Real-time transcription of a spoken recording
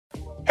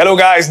Hello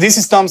guys, this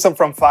is Thompson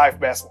from 5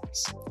 Best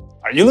Ones.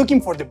 Are you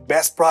looking for the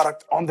best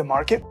product on the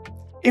market?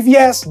 If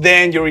yes,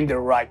 then you're in the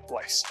right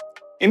place.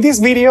 In this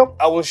video,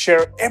 I will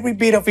share every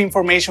bit of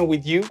information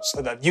with you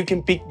so that you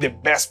can pick the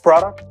best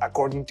product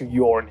according to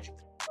your need.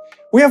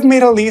 We have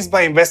made a list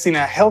by investing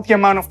a healthy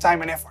amount of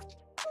time and effort.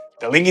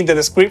 The link in the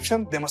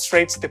description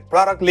demonstrates the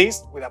product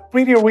list with a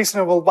pretty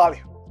reasonable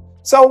value.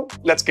 So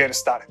let's get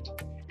started.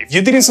 If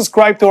you didn't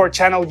subscribe to our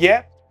channel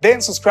yet,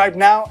 then subscribe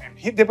now and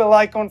hit the bell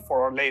icon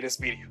for our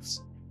latest videos.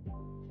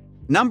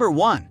 Number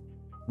 1.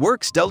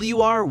 WORX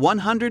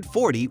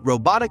WR140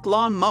 Robotic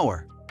Lawn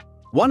Mower.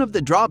 One of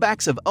the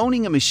drawbacks of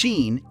owning a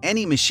machine,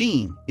 any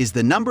machine, is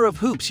the number of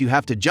hoops you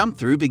have to jump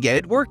through to get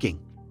it working.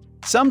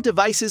 Some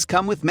devices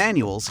come with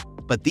manuals,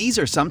 but these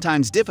are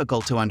sometimes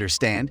difficult to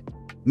understand,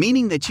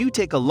 meaning that you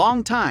take a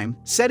long time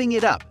setting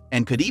it up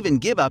and could even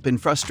give up in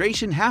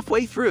frustration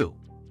halfway through.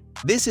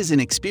 This is an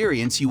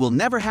experience you will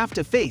never have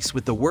to face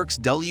with the WORX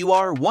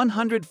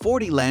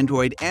WR140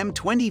 Landroid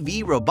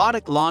M20V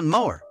Robotic Lawn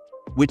Mower,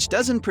 which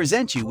doesn't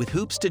present you with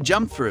hoops to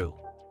jump through.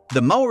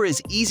 The mower is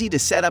easy to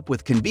set up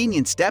with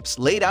convenient steps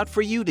laid out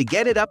for you to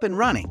get it up and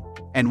running,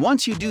 and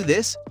once you do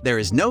this, there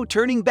is no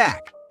turning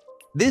back.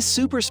 This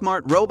super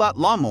smart robot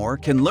lawnmower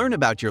can learn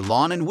about your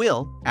lawn and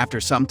will,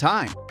 after some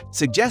time,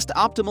 suggest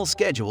optimal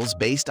schedules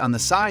based on the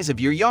size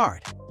of your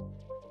yard.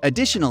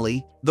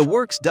 Additionally, the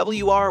WORX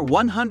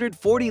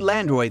WR140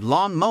 Landroid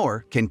Lawn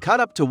Mower can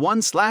cut up to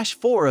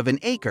 1/4 of an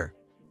acre,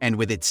 and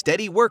with its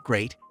steady work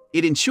rate,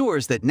 it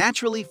ensures that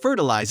naturally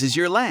fertilizes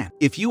your land.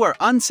 If you are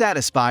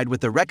unsatisfied with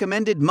the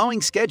recommended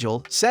mowing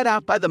schedule set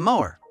out by the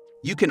mower,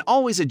 you can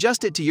always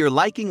adjust it to your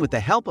liking with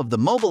the help of the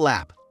mobile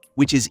app,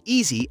 which is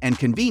easy and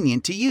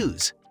convenient to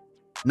use.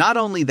 Not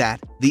only that,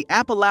 the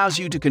app allows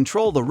you to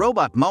control the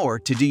robot mower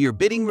to do your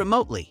bidding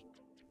remotely.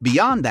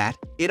 Beyond that,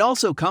 it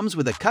also comes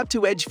with a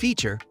cut-to-edge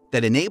feature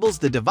that enables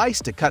the device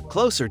to cut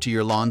closer to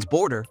your lawn's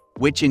border,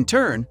 which in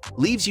turn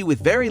leaves you with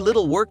very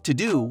little work to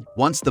do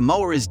once the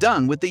mower is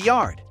done with the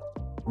yard.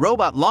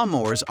 Robot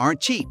lawnmowers aren't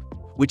cheap,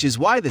 which is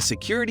why the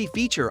security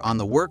feature on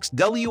the WORX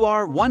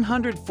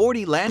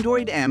WR140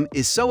 Landroid M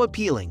is so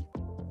appealing.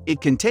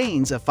 It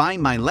contains a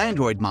Find My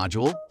Landroid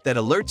module that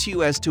alerts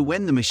you as to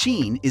when the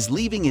machine is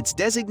leaving its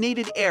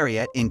designated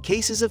area in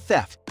cases of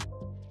theft.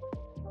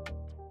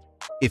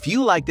 If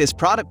you like this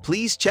product,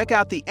 please check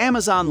out the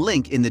Amazon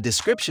link in the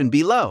description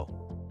below.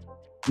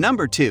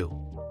 Number 2.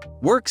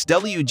 WORX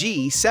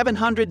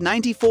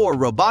WG794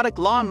 Robotic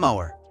Lawn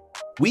Mower.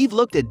 We've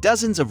looked at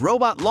dozens of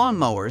robot lawn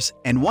mowers,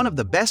 and one of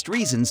the best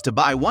reasons to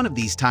buy one of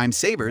these time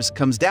savers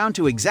comes down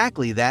to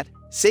exactly that,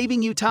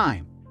 saving you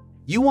time.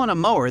 You want a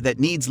mower that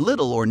needs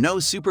little or no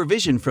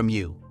supervision from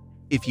you.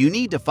 If you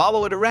need to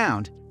follow it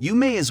around, you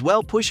may as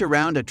well push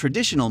around a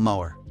traditional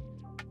mower.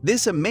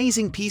 This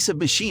amazing piece of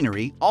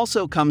machinery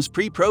also comes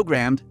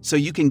pre-programmed so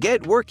you can get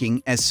it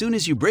working as soon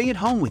as you bring it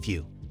home with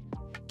you.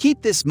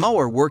 Keep this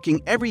mower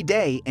working every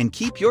day and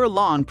keep your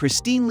lawn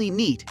pristinely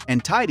neat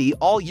and tidy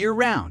all year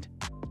round.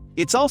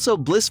 It's also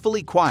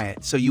blissfully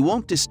quiet, so you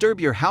won't disturb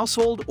your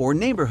household or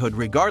neighborhood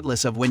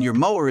regardless of when your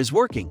mower is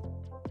working.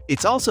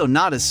 It's also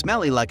not as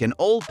smelly like an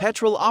old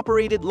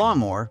petrol-operated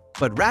lawnmower,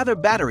 but rather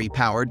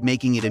battery-powered,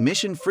 making it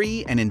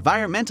emission-free and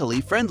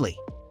environmentally friendly.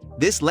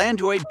 This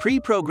Landroid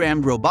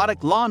pre-programmed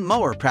robotic lawn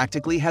mower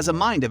practically has a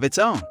mind of its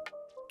own.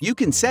 You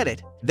can set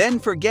it, then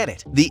forget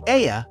it. The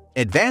AI,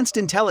 Advanced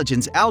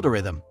Intelligence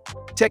Algorithm,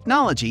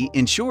 technology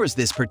ensures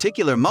this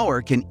particular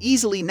mower can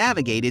easily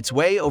navigate its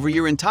way over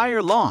your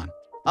entire lawn,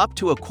 up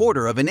to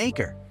 1/4 of an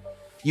acre.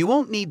 You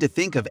won't need to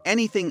think of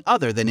anything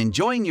other than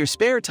enjoying your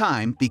spare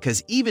time,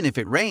 because even if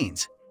it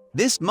rains,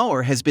 this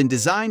mower has been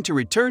designed to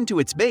return to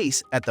its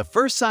base at the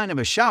first sign of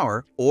a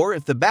shower or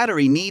if the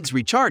battery needs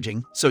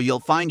recharging, so you'll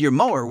find your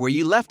mower where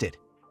you left it.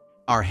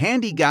 Our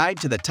handy guide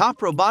to the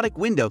top robotic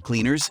window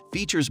cleaners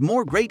features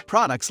more great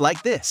products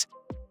like this.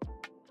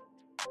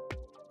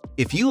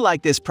 If you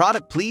like this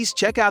product, please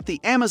check out the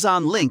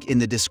Amazon link in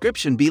the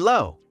description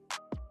below.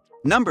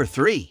 Number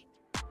 3.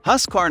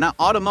 Husqvarna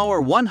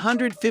Automower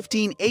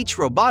 115H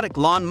Robotic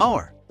Lawn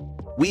Mower.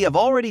 We have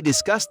already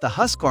discussed the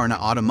Husqvarna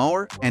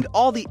Automower and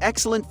all the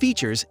excellent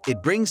features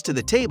it brings to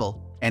the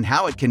table and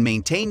how it can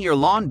maintain your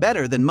lawn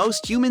better than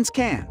most humans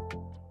can.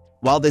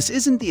 While this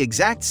isn't the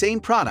exact same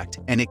product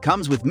and it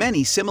comes with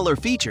many similar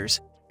features,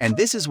 and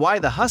this is why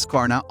the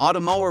Husqvarna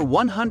Automower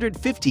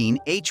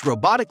 115H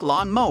Robotic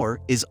Lawn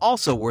Mower is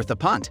also worth a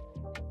punt.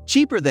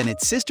 Cheaper than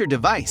its sister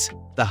device,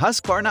 the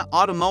Husqvarna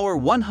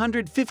Automower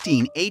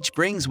 115H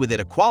brings with it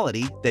a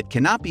quality that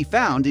cannot be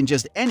found in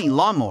just any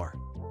lawnmower.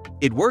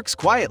 It works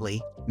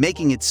quietly,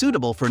 making it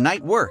suitable for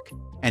night work,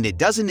 and it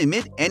doesn't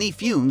emit any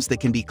fumes that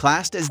can be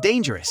classed as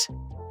dangerous.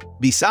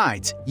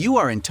 Besides, you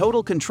are in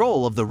total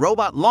control of the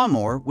robot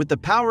lawnmower with the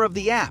power of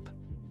the app,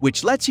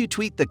 which lets you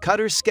tweak the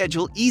cutter's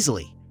schedule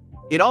easily.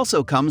 It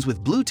also comes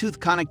with Bluetooth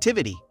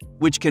connectivity,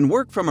 which can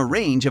work from a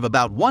range of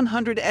about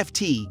 100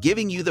 ft,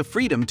 giving you the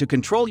freedom to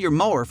control your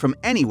mower from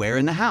anywhere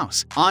in the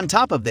house. On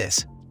top of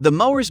this, the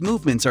mower's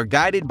movements are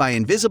guided by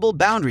invisible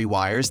boundary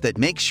wires that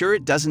make sure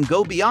it doesn't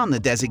go beyond the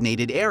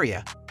designated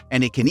area,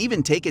 and it can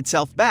even take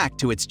itself back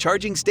to its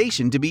charging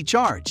station to be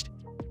charged.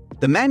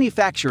 The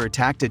manufacturer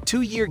tacked a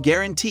 2-year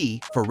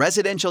guarantee for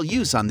residential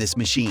use on this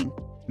machine,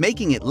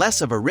 making it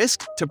less of a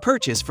risk to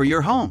purchase for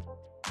your home.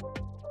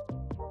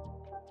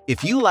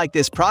 If you like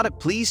this product,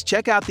 please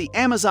check out the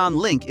Amazon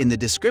link in the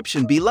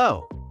description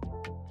below.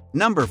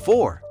 Number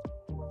 4.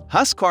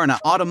 Husqvarna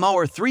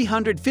Automower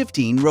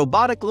 315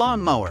 Robotic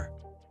Lawn Mower.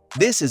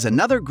 This is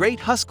another great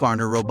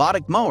Husqvarna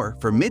robotic mower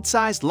for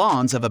mid-sized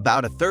lawns of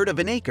about 1/3 of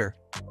an acre.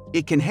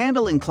 It can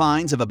handle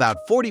inclines of about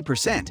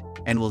 40%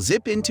 and will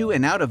zip into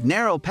and out of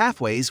narrow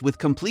pathways with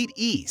complete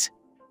ease.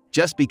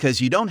 Just because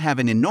you don't have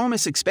an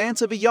enormous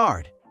expanse of a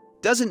yard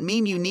doesn't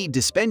mean you need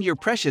to spend your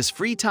precious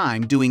free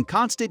time doing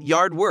constant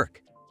yard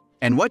work.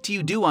 And what do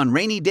you do on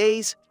rainy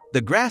days?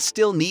 The grass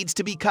still needs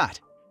to be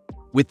cut.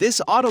 With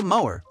this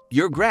Automower,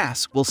 your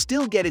grass will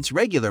still get its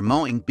regular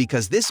mowing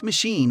because this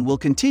machine will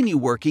continue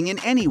working in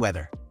any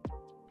weather.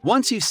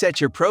 Once you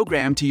set your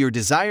program to your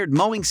desired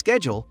mowing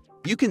schedule,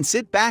 you can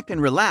sit back and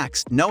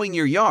relax knowing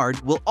your yard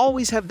will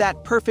always have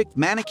that perfect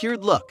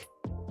manicured look.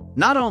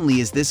 Not only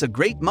is this a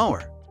great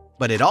mower,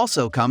 but it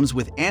also comes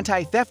with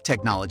anti-theft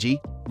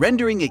technology,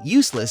 rendering it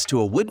useless to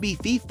a would-be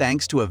thief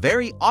thanks to a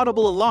very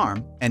audible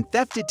alarm and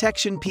theft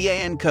detection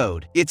PAN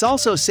code. It's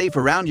also safe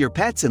around your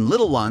pets and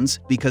little ones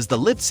because the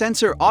lift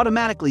sensor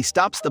automatically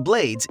stops the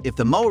blades if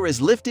the mower is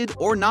lifted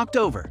or knocked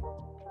over.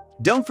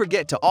 Don't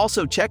forget to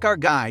also check our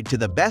guide to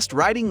the best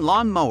riding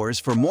lawn mowers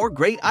for more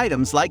great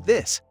items like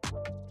this.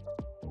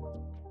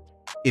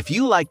 If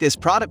you like this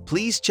product,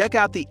 please check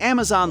out the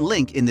Amazon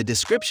link in the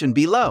description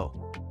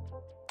below.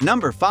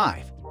 Number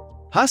 5.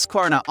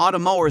 Husqvarna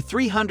Automower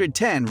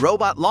 310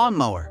 Robot Lawn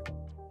Mower.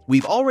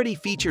 We've already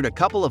featured a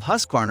couple of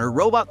Husqvarna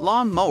robot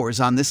lawn mowers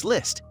on this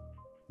list.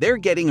 They're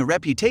getting a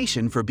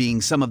reputation for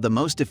being some of the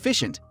most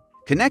efficient,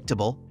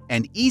 connectable,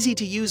 and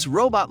easy-to-use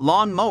robot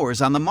lawn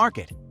mowers on the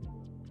market.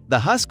 The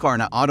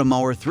Husqvarna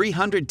Automower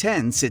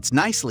 310 sits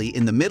nicely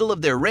in the middle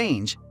of their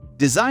range,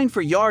 designed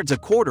for yards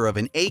 1/4 of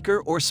an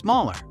acre or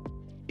smaller.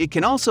 It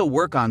can also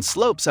work on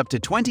slopes up to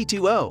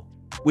 22.0,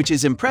 which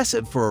is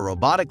impressive for a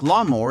robotic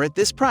lawnmower at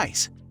this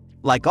price.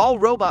 Like all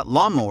robot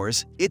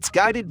lawnmowers, it's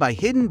guided by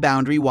hidden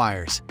boundary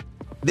wires.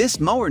 This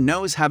mower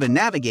knows how to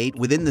navigate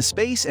within the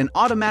space and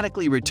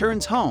automatically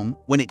returns home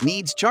when it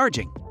needs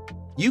charging.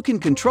 You can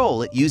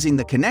control it using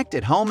the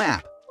Connected Home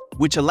app,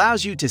 which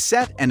allows you to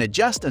set and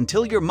adjust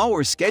until your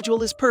mower's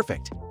schedule is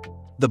perfect.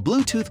 The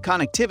Bluetooth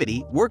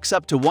connectivity works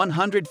up to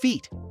 100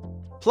 feet.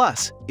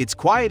 Plus, it's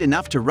quiet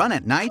enough to run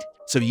at night,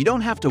 so you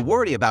don't have to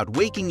worry about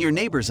waking your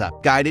neighbors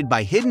up. Guided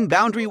by hidden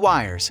boundary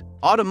wires,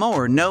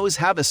 Automower knows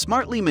how to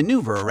smartly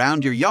maneuver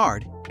around your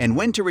yard and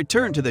when to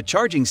return to the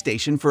charging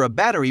station for a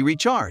battery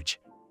recharge.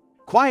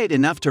 Quiet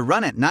enough to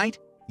run at night,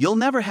 you'll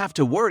never have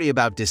to worry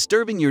about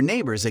disturbing your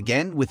neighbors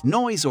again with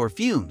noise or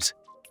fumes.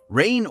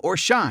 Rain or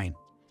shine,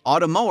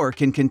 Automower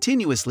can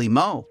continuously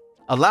mow,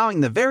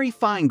 allowing the very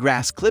fine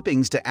grass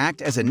clippings to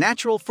act as a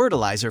natural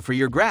fertilizer for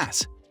your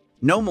grass.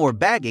 No more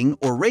bagging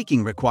or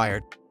raking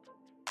required.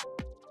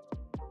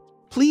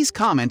 Please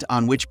comment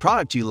on which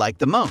product you like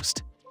the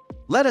most.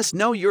 Let us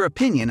know your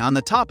opinion on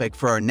the topic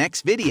for our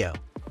next video.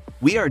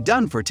 We are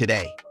done for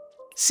today.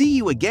 See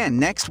you again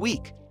next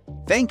week.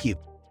 Thank you.